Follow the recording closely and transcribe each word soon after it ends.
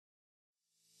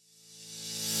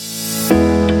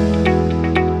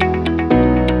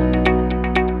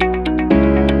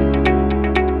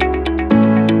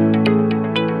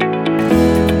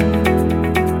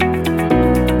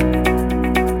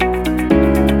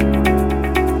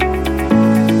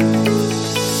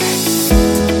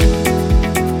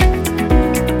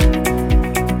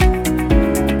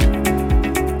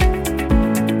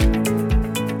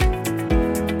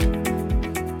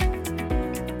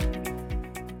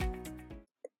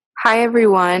Hi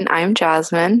everyone, I'm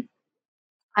Jasmine.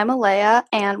 I'm Alea,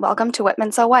 and welcome to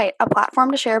Whitman So White, a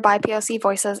platform to share BIPOC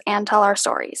voices and tell our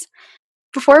stories.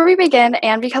 Before we begin,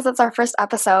 and because it's our first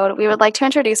episode, we would like to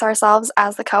introduce ourselves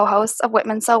as the co-hosts of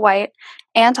Whitman So White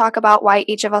and talk about why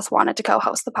each of us wanted to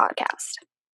co-host the podcast.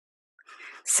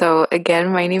 So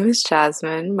again, my name is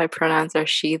Jasmine. My pronouns are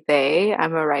she, they.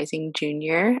 I'm a rising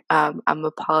junior. I'm a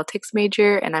politics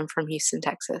major and I'm from Houston,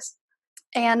 Texas.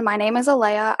 And my name is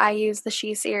Alea. I use the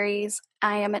She series.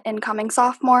 I am an incoming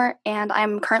sophomore, and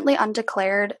I'm currently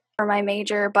undeclared for my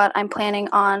major, but I'm planning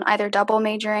on either double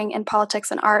majoring in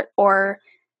politics and art or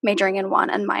majoring in one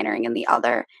and minoring in the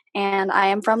other. And I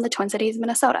am from the Twin Cities,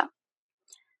 Minnesota.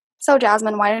 So,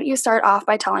 Jasmine, why don't you start off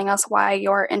by telling us why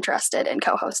you're interested in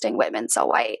co hosting Whitman So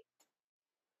White?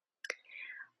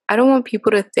 I don't want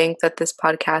people to think that this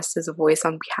podcast is a voice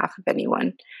on behalf of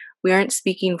anyone. We aren't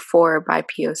speaking for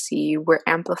BIPOC, we're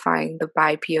amplifying the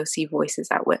BIPOC voices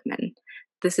at Whitman.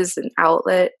 This is an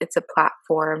outlet, it's a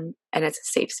platform, and it's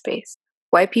a safe space.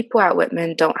 White people at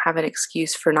Whitman don't have an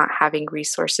excuse for not having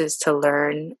resources to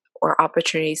learn or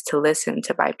opportunities to listen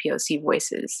to BIPOC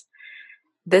voices.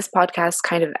 This podcast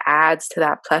kind of adds to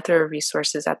that plethora of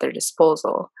resources at their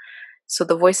disposal. So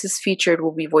the voices featured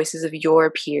will be voices of your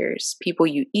peers, people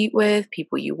you eat with,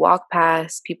 people you walk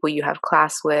past, people you have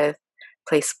class with,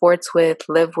 play sports with,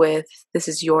 live with. This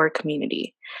is your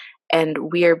community,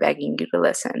 and we are begging you to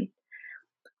listen.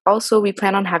 Also, we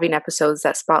plan on having episodes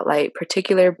that spotlight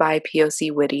particular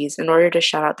BIPOC witties in order to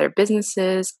shout out their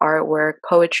businesses, artwork,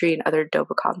 poetry, and other dope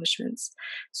accomplishments.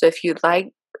 So if you'd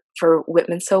like for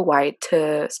Whitman So White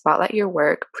to spotlight your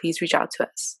work, please reach out to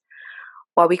us.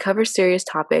 While we cover serious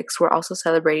topics, we're also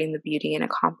celebrating the beauty and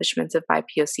accomplishments of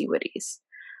BIPOC witties.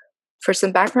 For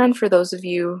some background for those of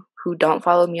you who don't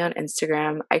follow me on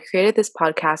Instagram, I created this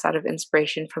podcast out of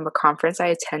inspiration from a conference I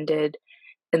attended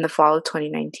in the fall of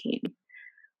 2019.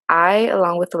 I,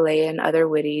 along with Alea and other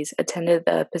witties, attended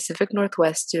the Pacific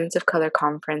Northwest Students of Color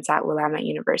Conference at Willamette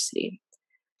University.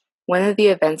 One of the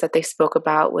events that they spoke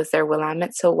about was their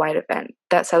Willamette So White event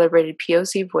that celebrated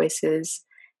POC voices,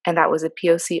 and that was a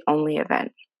POC only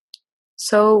event.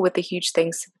 So, with a huge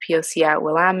thanks to the POC at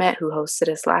Willamette who hosted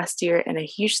us last year, and a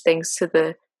huge thanks to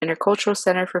the Intercultural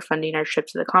Center for funding our trip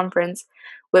to the conference,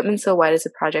 Whitman So White is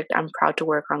a project I'm proud to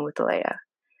work on with Alea.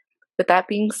 With that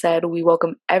being said, we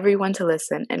welcome everyone to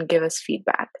listen and give us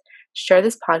feedback. Share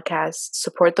this podcast,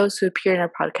 support those who appear in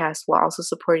our podcast while also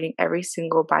supporting every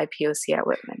single BIPOC at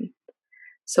Whitman.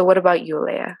 So, what about you,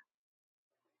 Alea?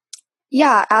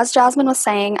 Yeah, as Jasmine was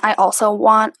saying, I also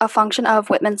want a function of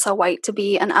Whitman So White to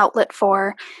be an outlet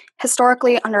for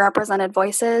historically underrepresented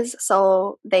voices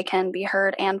so they can be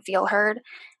heard and feel heard.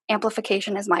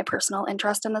 Amplification is my personal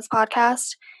interest in this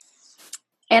podcast.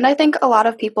 And I think a lot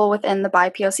of people within the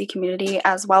BIPOC community,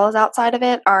 as well as outside of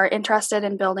it, are interested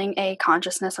in building a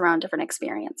consciousness around different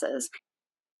experiences.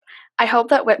 I hope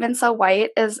that Whitman So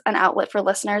White is an outlet for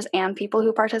listeners and people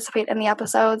who participate in the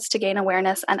episodes to gain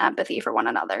awareness and empathy for one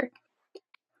another.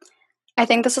 I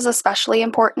think this is especially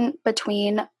important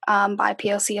between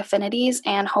BIPOC affinities,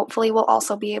 and hopefully we'll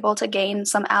also be able to gain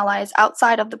some allies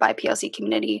outside of the BIPOC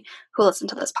community who listen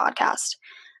to this podcast.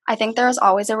 I think there is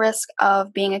always a risk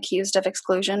of being accused of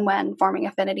exclusion when forming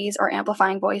affinities or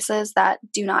amplifying voices that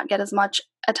do not get as much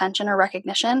attention or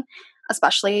recognition,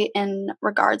 especially in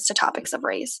regards to topics of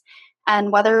race.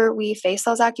 And whether we face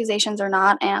those accusations or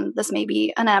not, and this may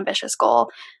be an ambitious goal,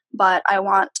 but I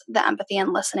want the empathy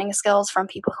and listening skills from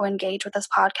people who engage with this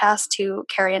podcast to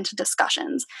carry into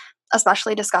discussions,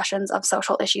 especially discussions of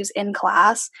social issues in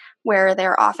class, where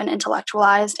they're often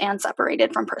intellectualized and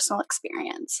separated from personal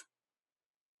experience.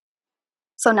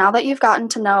 So now that you've gotten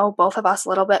to know both of us a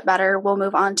little bit better, we'll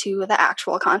move on to the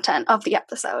actual content of the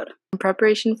episode. In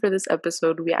preparation for this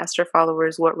episode, we asked our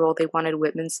followers what role they wanted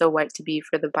Whitman So White to be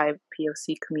for the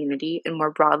BIPOC community and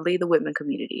more broadly the Whitman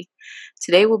community.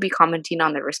 Today we'll be commenting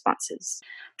on their responses.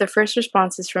 The first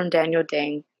response is from Daniel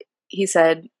Dang. He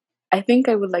said, I think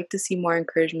I would like to see more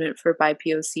encouragement for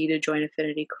BIPOC to join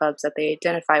affinity clubs that they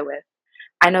identify with.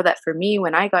 I know that for me,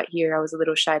 when I got here, I was a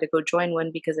little shy to go join one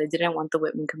because I didn't want the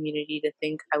Whitman community to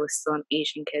think I was still an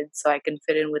Asian kid so I can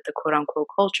fit in with the quote-unquote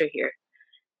culture here.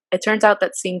 It turns out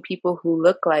that seeing people who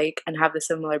look like and have the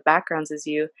similar backgrounds as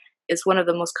you is one of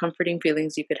the most comforting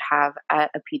feelings you could have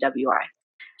at a PWI.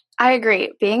 I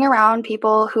agree. Being around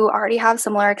people who already have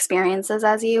similar experiences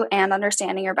as you and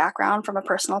understanding your background from a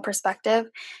personal perspective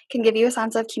can give you a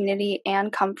sense of community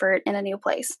and comfort in a new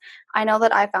place. I know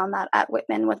that I found that at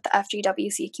Whitman with the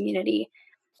FGWC community,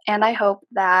 and I hope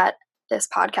that this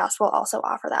podcast will also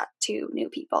offer that to new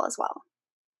people as well.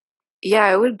 Yeah,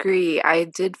 I would agree. I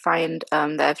did find the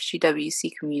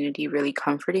FGWC community really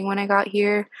comforting when I got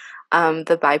here.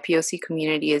 The BIPOC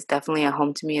community is definitely a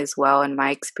home to me as well in my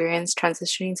experience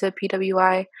transitioning to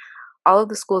PWI. All of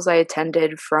the schools I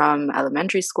attended from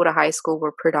elementary school to high school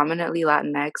were predominantly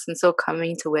Latinx, and so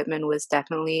coming to Whitman was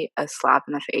definitely a slap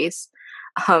in the face.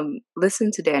 Listen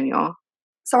to Daniel.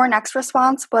 So our next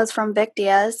response was from Vic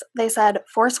Diaz. They said,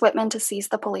 force Whitman to cease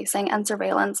the policing and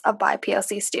surveillance of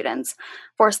BIPOC students,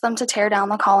 force them to tear down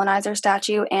the colonizer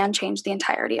statue, and change the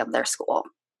entirety of their school.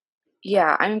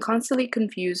 Yeah, I'm constantly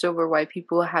confused over why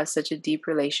people have such a deep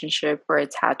relationship or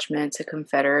attachment to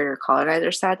Confederate or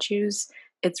colonizer statues.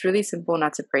 It's really simple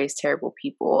not to praise terrible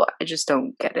people. I just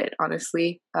don't get it,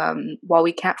 honestly. While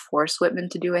we can't force Whitman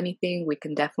to do anything, we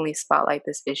can definitely spotlight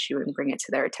this issue and bring it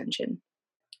to their attention.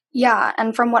 Yeah,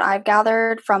 and from what I've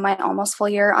gathered from my almost full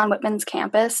year on Whitman's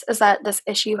campus is that this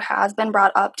issue has been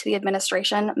brought up to the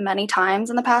administration many times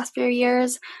in the past few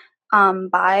years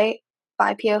by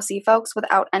POC folks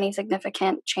without any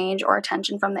significant change or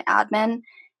attention from the admin.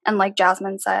 And like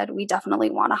Jasmine said, we definitely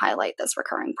want to highlight this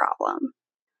recurring problem.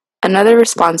 Another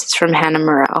response is from Hannah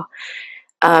Morrell.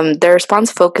 Their response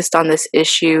focused on this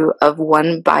issue of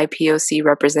one bi POC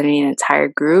representing an entire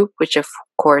group, which of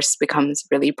course becomes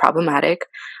really problematic.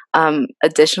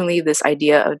 Additionally, this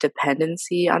idea of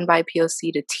dependency on bi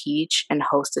POC to teach and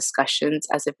host discussions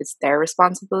as if it's their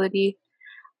responsibility.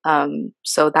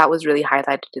 So that was really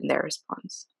highlighted in their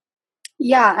response.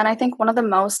 Yeah, and I think one of the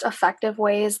most effective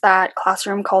ways that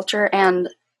classroom culture and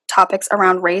topics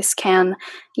around race can,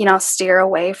 steer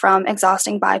away from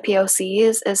exhausting bi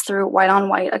POCs is through white on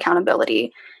white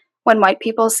accountability. When white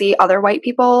people see other white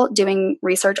people doing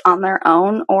research on their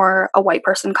own, or a white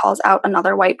person calls out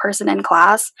another white person in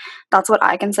class, that's what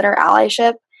I consider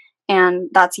allyship. And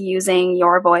that's using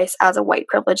your voice as a white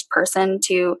privileged person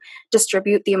to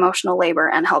distribute the emotional labor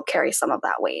and help carry some of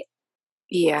that weight.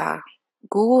 Yeah,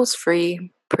 Google's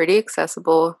free, pretty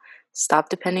accessible. Stop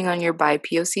depending on your bi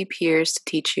POC peers to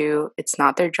teach you. It's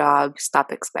not their job.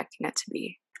 Stop expecting it to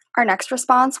be. Our next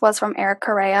response was from Eric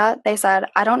Correa. They said,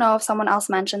 I don't know if someone else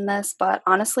mentioned this, but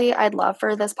honestly, I'd love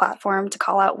for this platform to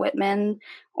call out Whitman,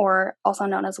 or also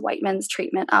known as Whiteman's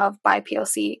treatment of bi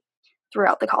POC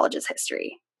throughout the college's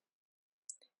history.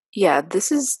 Yeah,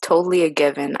 this is totally a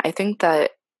given. I think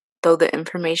that though the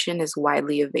information is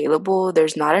widely available,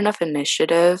 there's not enough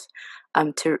initiative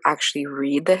to actually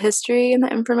read the history and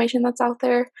the information that's out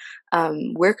there.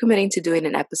 We're committing to doing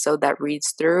an episode that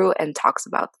reads through and talks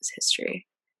about this history.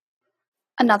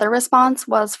 Another response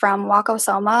was from Wako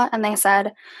Soma, and they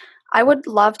said, I would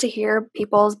love to hear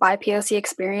people's bi POC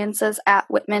experiences at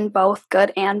Whitman, both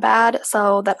good and bad,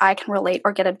 so that I can relate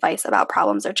or get advice about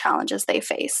problems or challenges they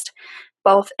faced,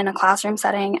 both in a classroom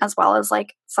setting as well as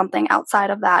like something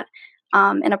outside of that,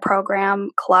 in a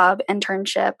program, club,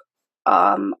 internship,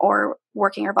 or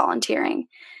working or volunteering.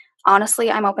 Honestly,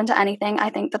 I'm open to anything.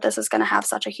 I think that this is going to have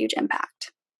such a huge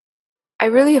impact. I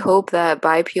really hope that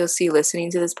bi POC listening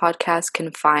to this podcast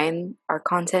can find our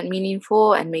content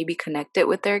meaningful and maybe connect it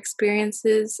with their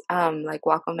experiences, like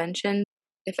Wako mentioned.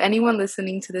 If anyone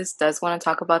listening to this does want to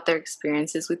talk about their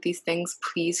experiences with these things,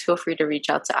 please feel free to reach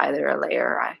out to either Alea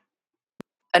or I.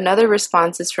 Another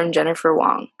response is from Jennifer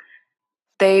Wong.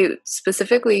 They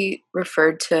specifically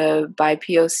referred to bi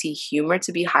POC humor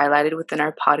to be highlighted within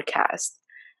our podcast.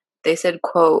 They said,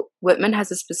 quote, Whitman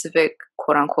has a specific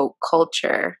quote unquote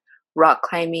culture, rock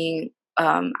climbing,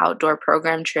 outdoor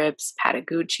program trips,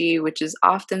 Patagucci, which is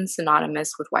often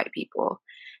synonymous with white people.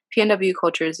 PNW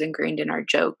culture is ingrained in our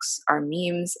jokes, our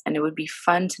memes, and it would be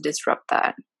fun to disrupt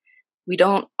that. We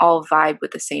don't all vibe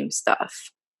with the same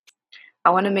stuff. I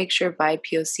want to make sure bi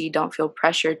POC don't feel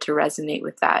pressured to resonate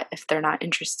with that if they're not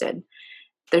interested.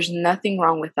 There's nothing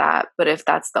wrong with that, but if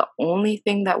that's the only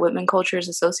thing that Whitman culture is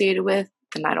associated with,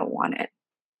 then I don't want it.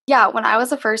 Yeah, when I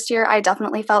was a first year, I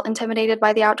definitely felt intimidated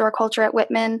by the outdoor culture at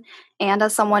Whitman. And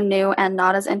as someone new and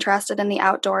not as interested in the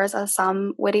outdoors as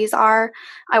some Whitties are,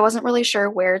 I wasn't really sure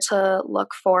where to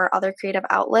look for other creative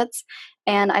outlets.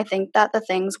 And I think that the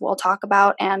things we'll talk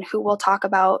about and who we'll talk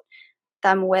about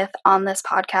them with on this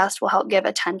podcast will help give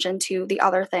attention to the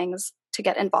other things to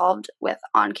get involved with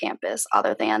on campus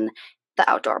other than the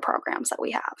outdoor programs that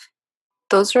we have.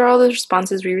 Those are all the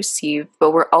responses we received,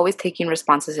 but we're always taking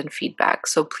responses and feedback.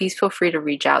 So please feel free to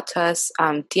reach out to us.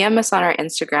 DM us on our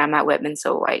Instagram at Whitman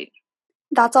So White.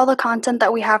 That's all the content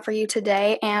that we have for you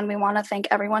today, and we want to thank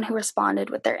everyone who responded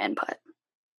with their input.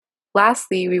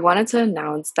 Lastly, we wanted to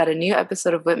announce that a new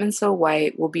episode of Whitman So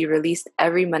White will be released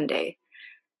every Monday.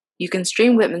 You can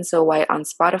stream Whitman So White on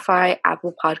Spotify,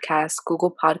 Apple Podcasts,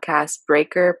 Google Podcasts,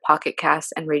 Breaker, Pocket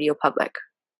Casts, and Radio Public.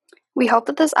 We hope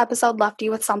that this episode left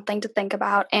you with something to think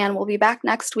about, and we'll be back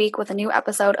next week with a new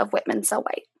episode of Whitman So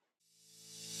White.